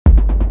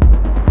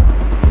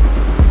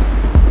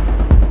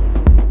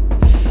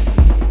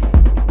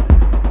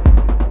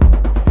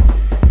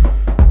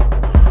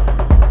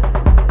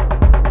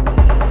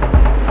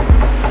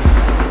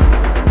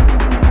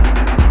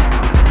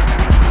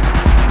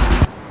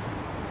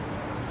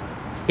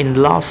In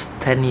the last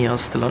 10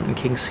 years, the London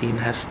kink scene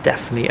has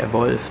definitely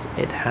evolved.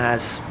 It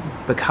has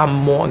become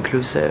more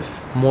inclusive,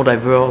 more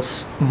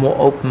diverse, more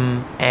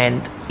open,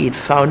 and it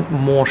found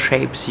more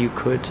shapes you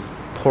could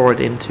pour it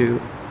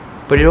into.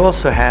 But it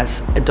also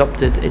has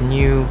adopted a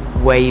new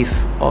wave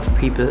of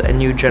people, a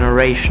new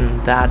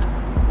generation that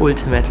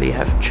ultimately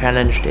have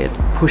challenged it,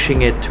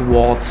 pushing it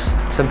towards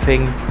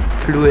something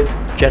fluid,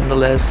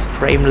 genderless,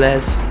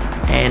 frameless,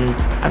 and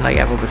unlike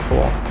ever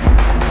before.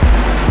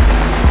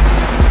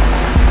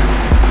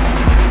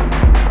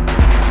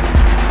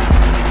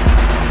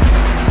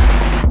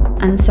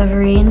 I'm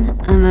Severine.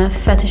 I'm a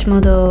fetish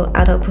model,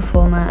 adult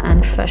performer,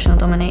 and professional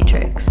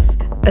dominatrix.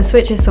 A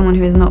switch is someone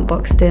who is not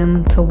boxed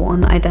in to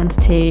one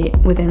identity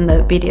within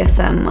the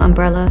BDSM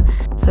umbrella,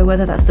 so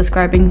whether that's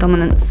describing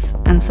dominance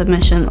and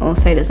submission or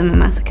sadism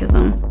and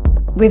masochism.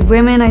 With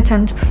women, I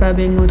tend to prefer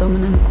being more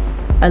dominant.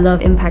 I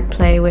love impact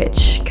play,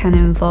 which can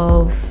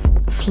involve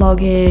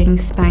flogging,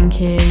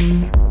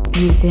 spanking,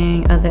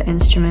 using other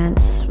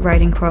instruments,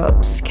 riding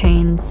crops,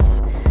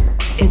 canes.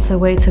 It's a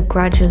way to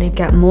gradually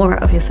get more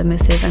out of your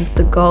submissive, and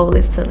the goal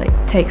is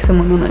to take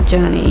someone on a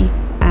journey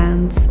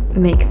and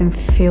make them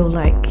feel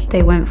like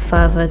they went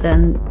further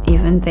than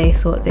even they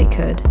thought they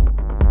could.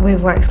 With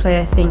wax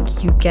play, I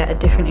think you get a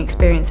different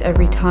experience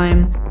every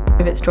time.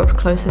 If it's dropped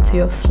closer to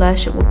your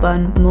flesh, it will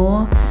burn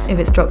more. If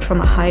it's dropped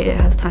from a height, it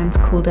has time to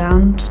cool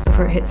down just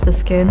before it hits the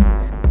skin.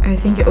 I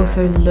think it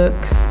also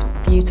looks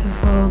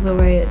beautiful, the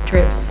way it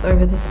drips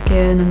over the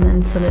skin and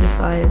then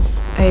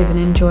solidifies. I even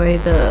enjoy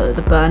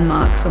the burn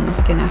marks on the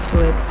skin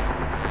afterwards.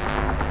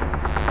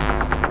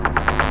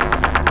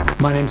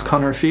 My name's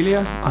Conor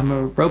Ophelia. I'm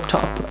a rope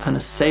top and a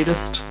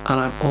sadist,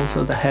 and I'm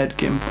also the head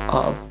gimp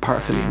of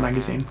Paraphilia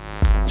magazine.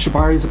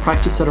 Shibari is a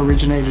practice that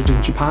originated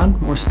in Japan,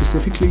 more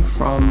specifically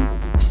from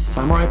a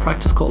samurai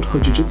practice called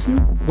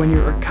hojujitsu. When you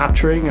were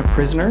capturing a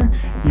prisoner,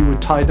 you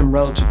would tie them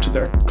relative to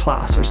their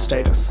class or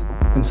status.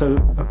 And so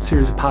a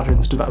series of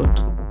patterns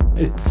developed.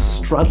 It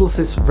straddles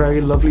this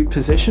very lovely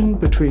position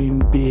between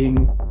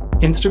being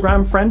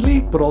Instagram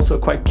friendly, but also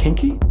quite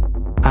kinky.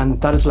 And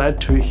that has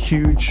led to a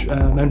huge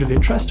amount of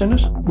interest in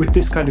it. With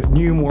this kind of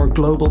new, more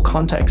global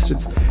context,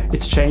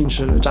 it's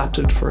changed and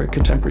adapted for a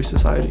contemporary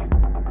society.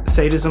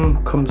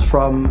 Sadism comes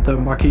from the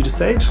Marquis de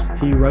Sade.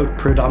 He wrote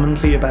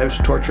predominantly about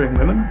torturing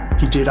women.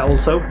 He did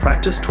also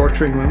practice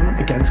torturing women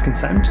against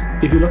consent.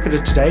 If you look at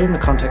it today in the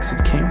context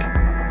of kink,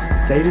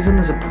 sadism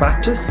is a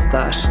practice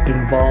that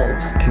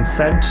involves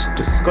consent,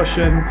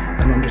 discussion,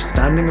 and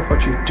understanding of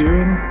what you're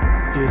doing.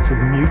 It's a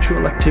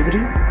mutual activity.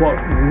 What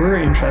we're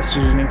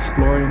interested in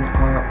exploring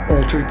are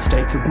altered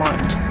states of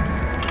mind.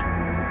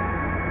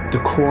 The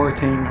core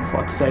thing of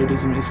what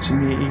sadism is to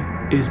me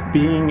is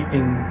being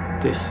in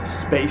this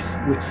space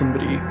with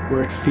somebody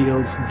where it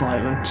feels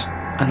violent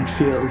and it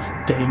feels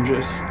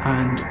dangerous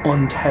and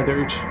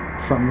untethered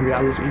from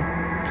reality.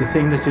 The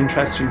thing that's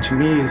interesting to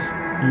me is,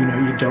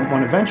 you don't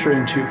want to venture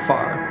in too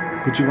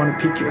far, but you want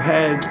to peek your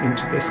head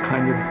into this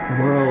kind of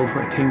world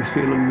where things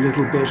feel a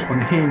little bit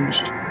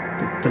unhinged.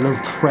 The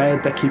little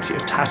thread that keeps you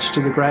attached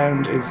to the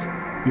ground is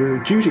your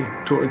duty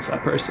towards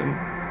that person,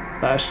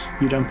 that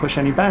you don't push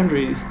any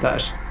boundaries,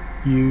 that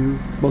you,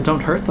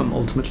 don't hurt them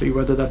ultimately,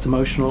 whether that's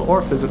emotional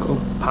or physical,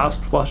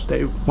 past what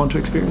they want to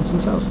experience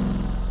themselves.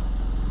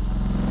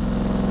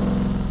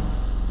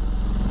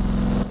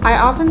 I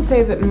often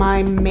say that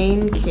my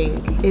main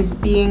kink is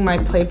being my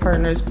play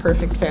partner's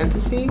perfect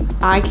fantasy.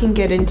 I can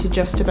get into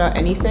just about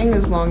anything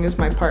as long as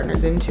my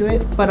partner's into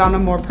it, but on a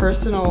more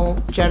personal,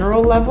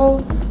 general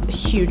level, a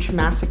huge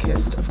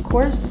masochist, of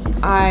course.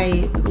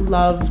 I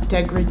love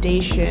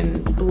degradation,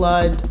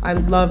 blood. I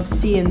love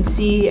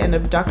CNC and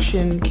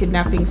abduction,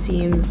 kidnapping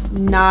scenes,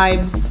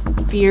 knives,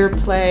 fear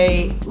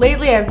play.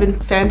 Lately I've been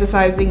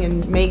fantasizing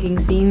and making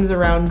scenes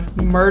around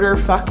murder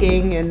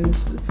fucking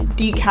and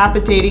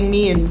decapitating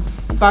me and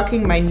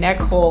fucking my neck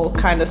hole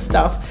kind of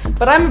stuff.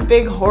 But I'm a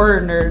big horror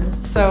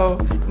nerd, so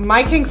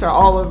my kinks are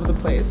all over the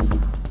place.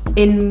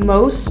 In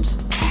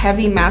most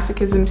heavy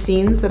masochism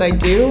scenes that I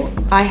do,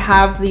 I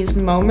have these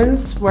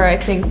moments where I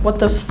think, what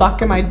the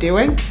fuck am I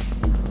doing?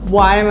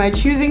 Why am I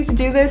choosing to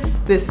do this?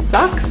 This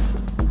sucks.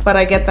 But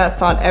I get that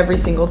thought every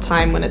single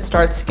time when it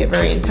starts to get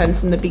very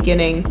intense in the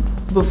beginning,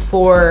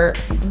 before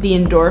the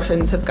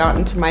endorphins have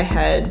gotten to my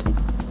head.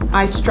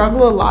 I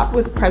struggle a lot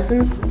with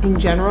presence in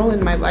general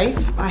in my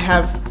life. I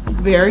have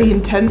very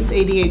intense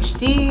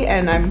ADHD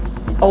and I'm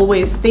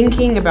always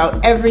thinking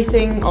about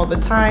everything all the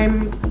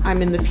time.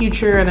 I'm in the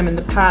future and I'm in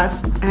the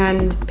past,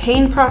 and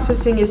pain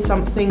processing is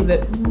something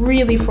that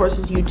really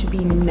forces you to be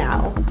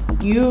now.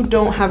 You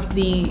don't have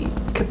the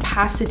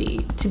capacity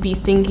to be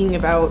thinking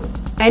about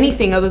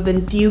anything other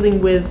than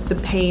dealing with the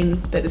pain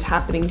that is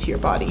happening to your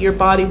body. Your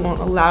body won't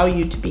allow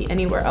you to be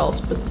anywhere else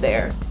but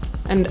there.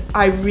 And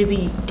I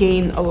really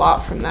gain a lot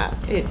from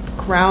that. It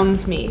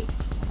grounds me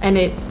and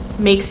it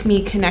makes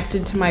me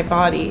connected to my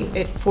body.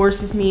 It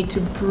forces me to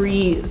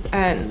breathe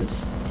and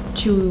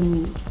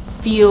to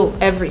feel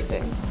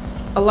everything.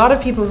 A lot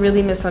of people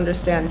really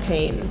misunderstand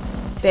pain.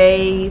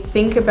 They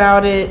think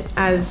about it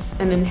as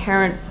an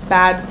inherent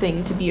bad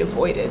thing to be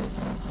avoided.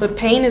 But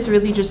pain is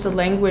really just a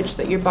language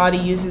that your body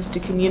uses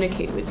to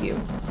communicate with you.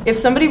 If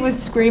somebody was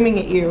screaming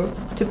at you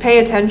to pay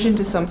attention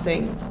to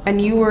something and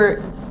you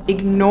were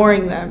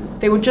ignoring them,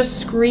 they would just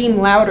scream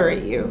louder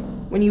at you.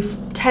 When you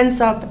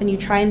tense up and you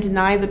try and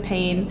deny the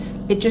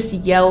pain, it just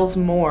yells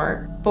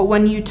more. But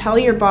when you tell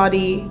your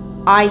body,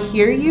 I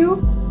hear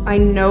you, I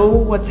know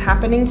what's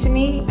happening to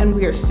me, and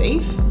we are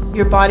safe,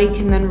 your body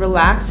can then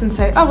relax and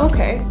say, oh,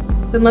 okay,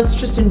 then let's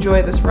just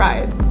enjoy this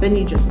ride. Then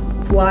you just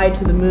fly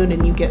to the moon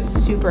and you get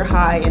super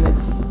high, and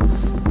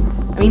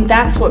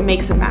that's what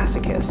makes a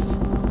masochist.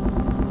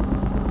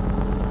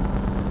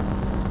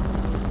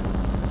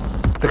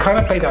 The kind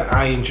of play that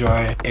I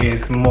enjoy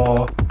is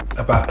more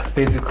about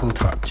physical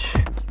touch.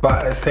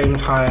 But at the same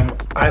time,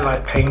 I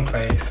like pain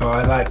play, so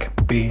I like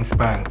being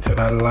spanked and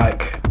I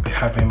like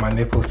having my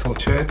nipples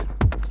tortured.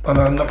 When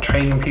I'm not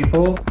training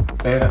people,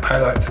 then I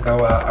like to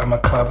go out. I'm a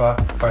clubber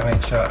by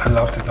nature, I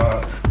love to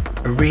dance.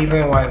 The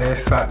reason why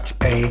there's such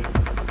a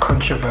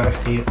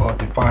controversy or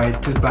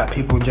divide, just black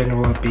people in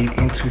general being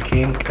into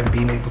kink and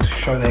being able to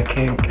show their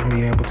kink and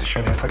being able to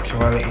show their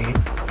sexuality,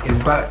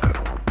 is black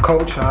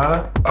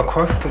culture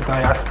across the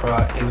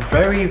diaspora is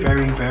very,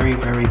 very, very,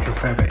 very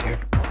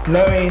conservative.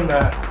 Knowing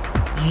that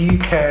you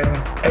can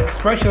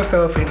express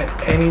yourself in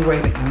any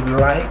way that you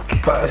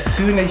like, but as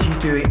soon as you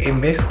do it in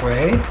this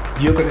way,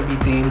 you're going to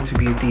be deemed to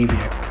be a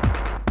deviant.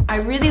 I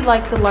really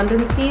like the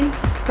London scene.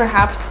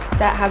 Perhaps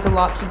that has a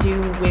lot to do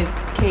with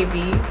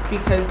KV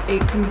because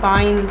it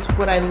combines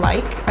what I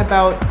like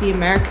about the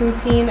American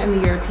scene and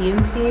the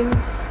European scene.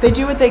 They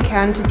do what they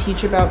can to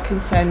teach about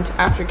consent,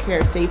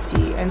 aftercare,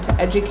 safety, and to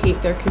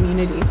educate their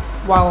community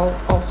while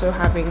also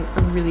having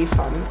a really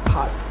fun,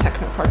 hot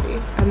techno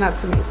party. And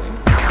that's amazing.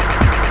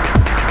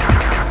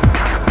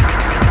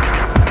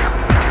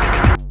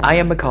 I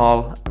am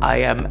Mikal. I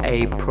am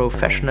a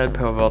professional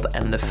pervert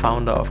and the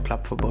founder of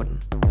Klub Verboten.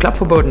 Klub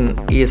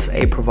Verboten is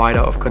a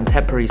provider of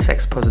contemporary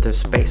sex-positive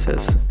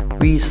spaces.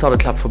 We started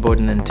Klub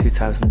Verboten in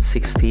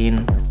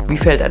 2016. We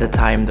felt at the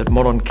time that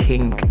modern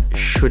kink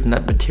should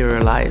not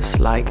materialize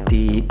like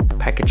the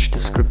package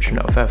description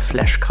of a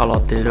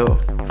flesh-colored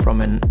dildo from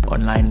an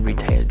online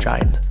retail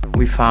giant.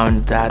 We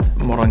found that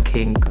modern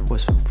kink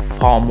was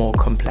far more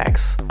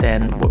complex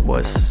than what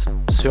was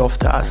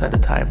served to us at the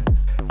time.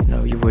 You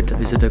know, you would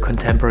visit a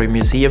contemporary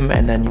museum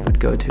and then you would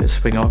go to a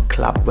swinger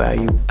club where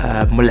you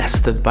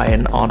molested by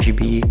an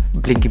RGB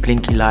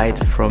blinky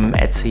light from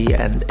Etsy,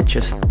 and it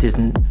just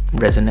didn't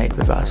resonate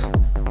with us.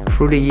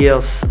 Through the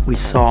years we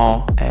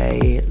saw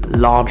a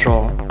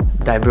larger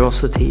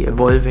diversity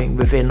evolving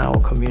within our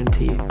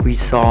community. We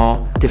saw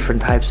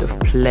different types of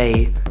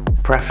play,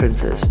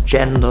 preferences,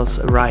 genders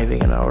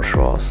arriving in our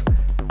shores,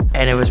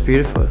 and it was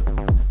beautiful.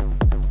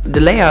 The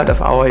layout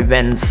of our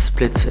events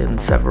splits in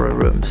several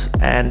rooms,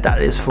 and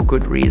that is for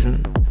good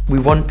reason. We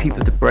want people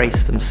to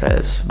brace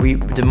themselves. We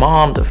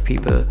demand of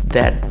people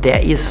that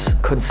there is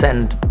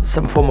consent,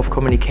 some form of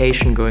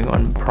communication going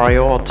on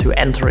prior to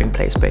entering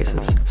play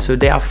spaces. So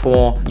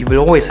therefore, you will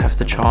always have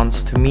the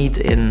chance to meet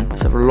in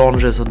several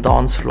lounges or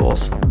dance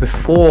floors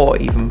before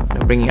even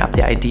bringing up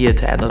the idea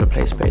to enter the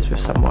play space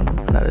with someone,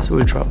 and that is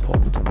ultra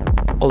important.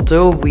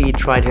 Although we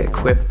try to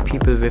equip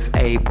people with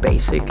a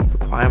basic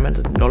requirement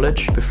and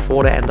knowledge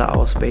before they enter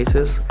our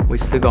spaces, we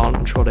still can't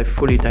ensure they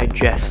fully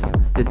digest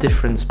the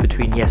difference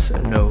between yes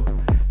and no.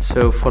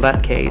 So for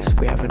that case,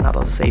 we have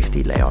another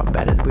safety layer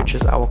embedded, which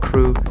is our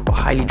crew who are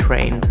highly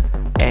trained,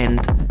 and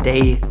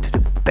they, to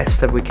the best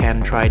that we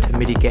can, try to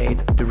mitigate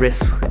the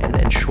risks and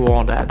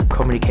ensure that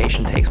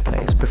communication takes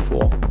place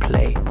before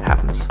play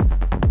happens.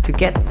 To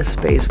get a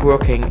space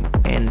working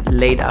and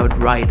laid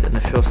out right in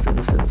the first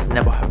instance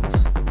never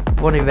happens.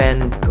 One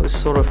event goes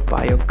sort of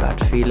by your gut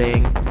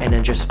feeling, and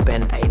then just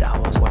spend 8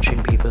 hours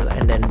watching people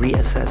and then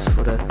reassess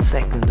for the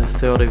second or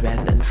third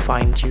event and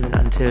fine-tune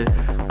until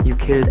you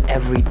killed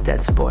every dead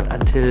spot,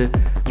 until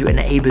you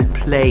enabled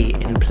play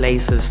in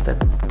places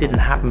that didn't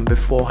happen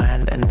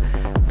beforehand. And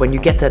when you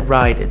get that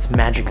right, it's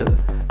magical,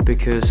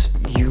 because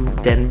you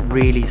then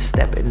really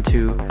step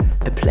into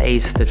a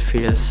place that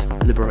feels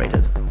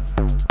liberated.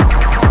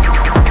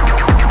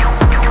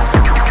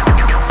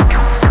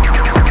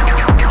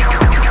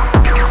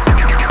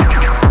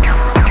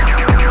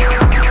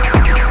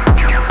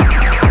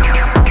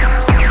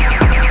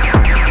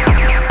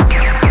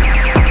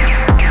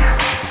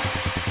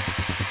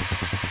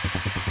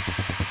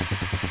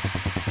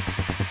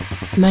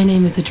 My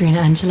name is Adrena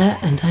Angela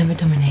and I'm a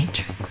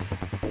dominatrix.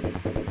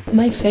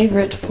 My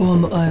favourite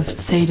form of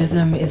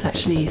sadism is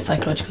actually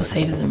psychological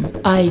sadism.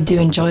 I do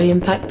enjoy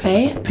impact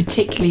play,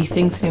 particularly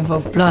things that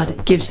involve blood.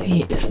 It gives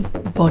me this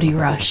body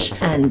rush,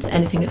 and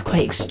anything that's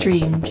quite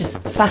extreme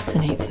just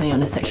fascinates me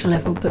on a sexual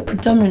level. But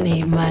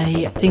predominantly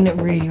my thing that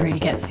really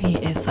gets me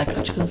is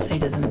psychological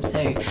sadism.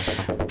 So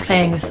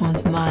playing with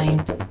someone's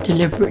mind,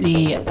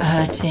 deliberately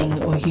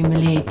hurting or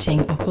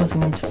humiliating or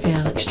causing them to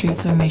feel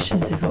extremes of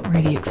emotions is what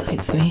really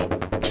excites me.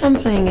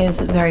 Trampling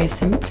is very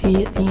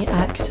simply the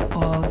act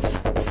of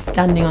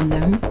standing on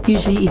them,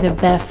 usually either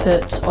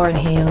barefoot or in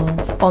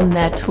heels, on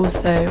their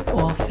torso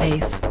or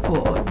face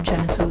or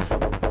genitals.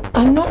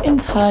 I'm not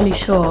entirely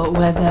sure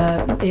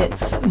whether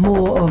it's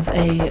more of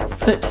a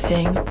foot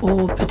thing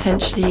or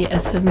potentially a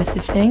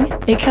submissive thing.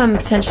 It can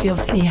potentially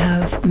obviously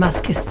have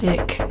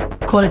masochistic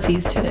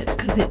qualities to it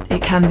because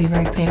it can be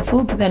very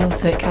painful, but then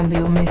also it can be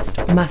almost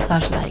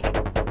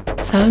massage-like.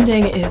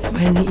 Sounding is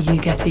when you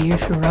get a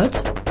urethral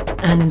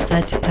rod and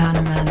insert it down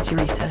a man's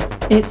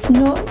urethra. It's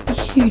not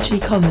hugely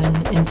common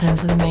in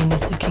terms of the main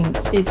list of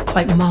kinks. It's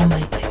quite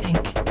Marmite, I think.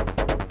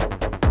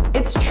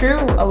 It's true,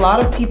 a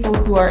lot of people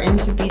who are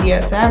into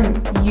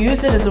BDSM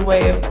use it as a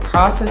way of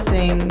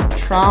processing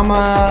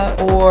trauma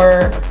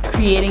or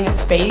creating a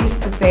space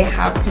that they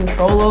have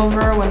control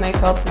over when they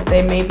felt that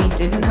they maybe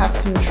didn't have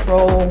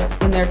control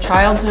in their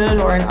childhood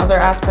or in other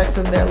aspects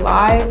of their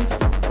lives.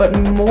 But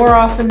more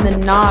often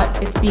than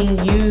not, it's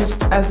being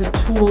used as a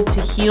tool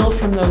to heal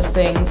from those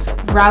things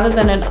rather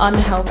than an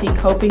unhealthy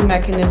coping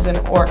mechanism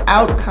or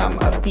outcome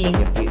of being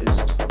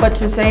abused. But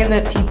to say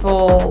that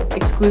people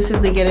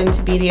exclusively get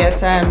into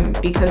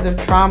BDSM because of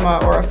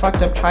trauma or a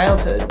fucked up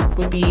childhood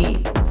would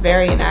be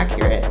very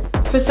inaccurate.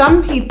 For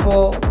some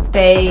people,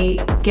 they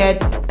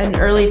get an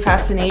early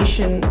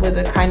fascination with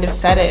a kind of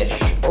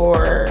fetish,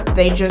 or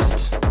they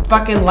just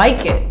fucking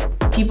like it.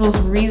 People's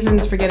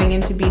reasons for getting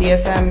into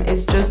BDSM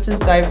is just as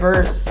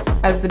diverse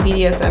as the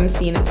BDSM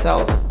scene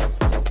itself.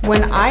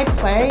 When I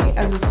play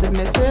as a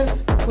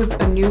submissive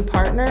with a new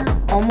partner,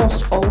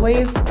 almost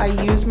always I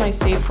use my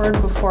safe word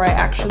before I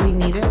actually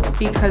need it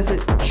because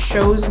it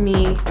shows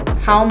me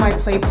how my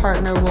play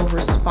partner will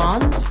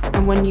respond.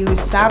 And when you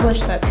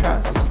establish that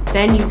trust,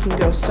 then you can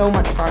go so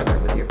much farther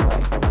with your play.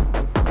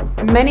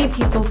 Many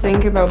people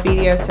think about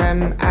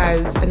BDSM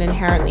as an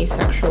inherently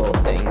sexual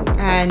thing,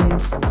 and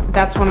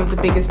that's one of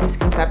the biggest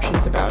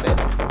misconceptions about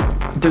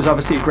it. There's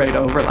obviously a great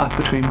overlap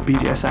between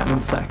BDSM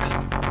and sex,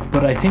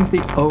 but I think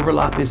the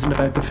overlap isn't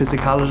about the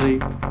physicality,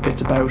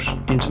 it's about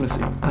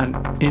intimacy. And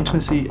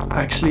intimacy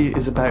actually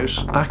is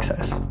about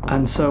access.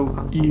 And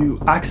so you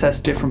access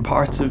different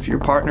parts of your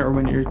partner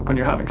when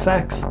you're having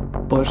sex,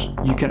 but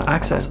you can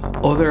access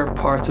other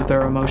parts of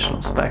their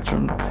emotional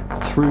spectrum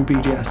through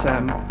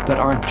BDSM that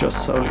aren't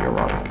just solely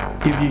erotic.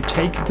 If you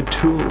take the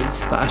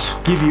tools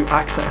that give you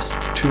access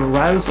to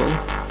arousal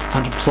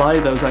and apply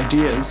those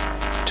ideas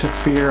to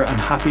fear and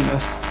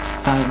happiness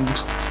and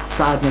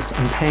sadness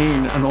and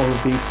pain and all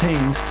of these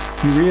things,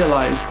 you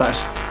realize that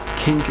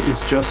kink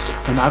is just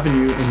an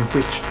avenue in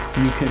which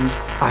you can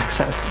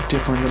access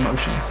different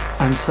emotions.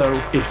 And so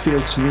it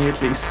feels to me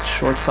at least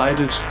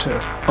short-sighted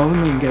to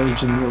only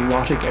engage in the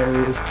erotic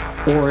areas,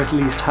 or at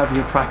least have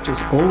your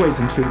practice always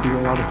include the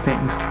erotic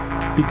things,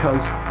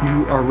 because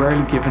you are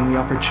rarely given the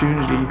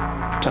opportunity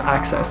to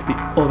access the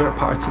other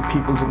parts of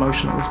people's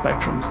emotional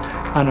spectrums.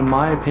 And in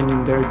my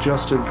opinion, they're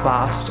just as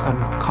vast and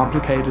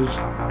complicated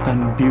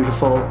and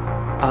beautiful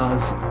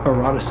as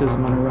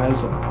eroticism and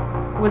arousal.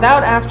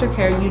 Without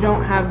aftercare, you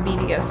don't have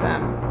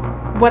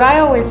BDSM. What I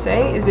always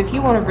say is if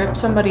you want to rip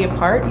somebody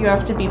apart, you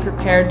have to be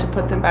prepared to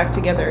put them back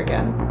together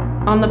again.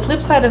 On the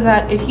flip side of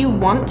that, if you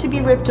want to be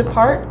ripped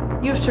apart,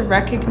 you have to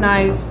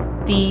recognize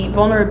the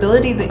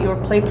vulnerability that your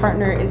play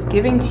partner is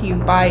giving to you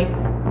by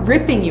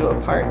ripping you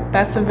apart.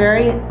 That's a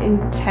very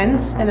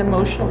intense and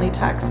emotionally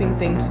taxing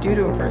thing to do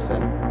to a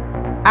person.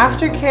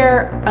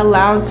 Aftercare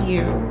allows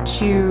you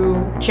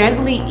to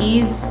gently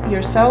ease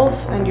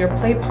yourself and your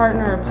play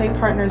partner or play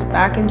partners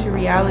back into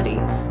reality,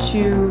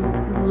 to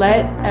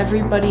let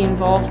everybody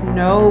involved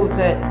know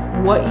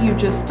that what you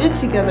just did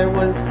together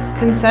was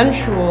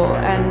consensual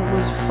and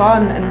was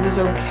fun and was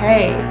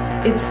okay.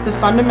 It's the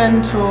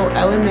fundamental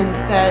element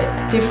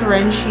that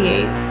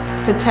differentiates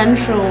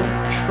potential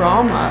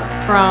trauma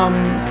from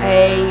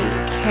a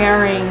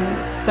caring,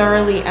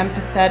 thoroughly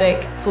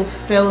empathetic,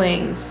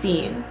 fulfilling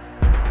scene.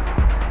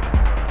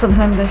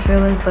 Sometimes I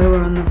feel as though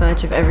we're on the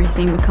verge of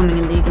everything becoming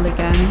illegal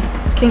again.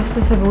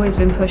 Kinksters have always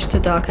been pushed to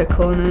darker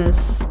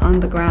corners,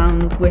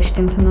 underground, wished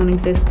into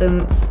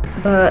non-existence.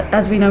 But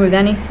as we know with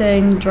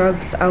anything,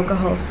 drugs,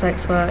 alcohol,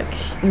 sex work,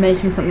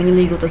 making something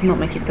illegal does not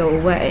make it go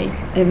away.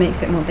 It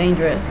makes it more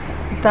dangerous.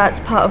 That's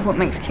part of what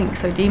makes kink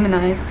so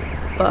demonized.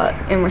 But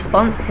in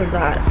response to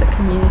that, the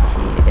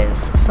community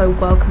is so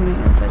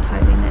welcoming and so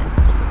tightly knit.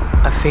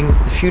 I think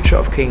the future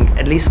of kink,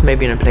 at least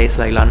maybe in a place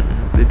like London,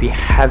 will be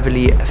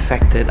heavily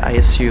affected, I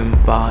assume,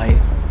 by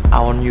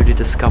our newly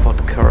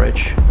discovered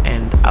courage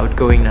and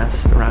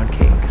outgoingness around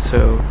kink.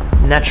 So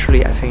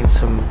naturally, I think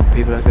some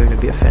people are going to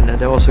be offended.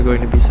 There are also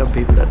going to be some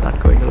people that are not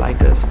going to like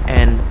this,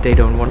 and they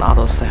don't want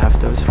others to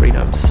have those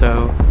freedoms.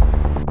 So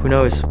who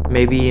knows,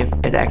 maybe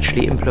it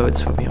actually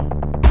implodes from here.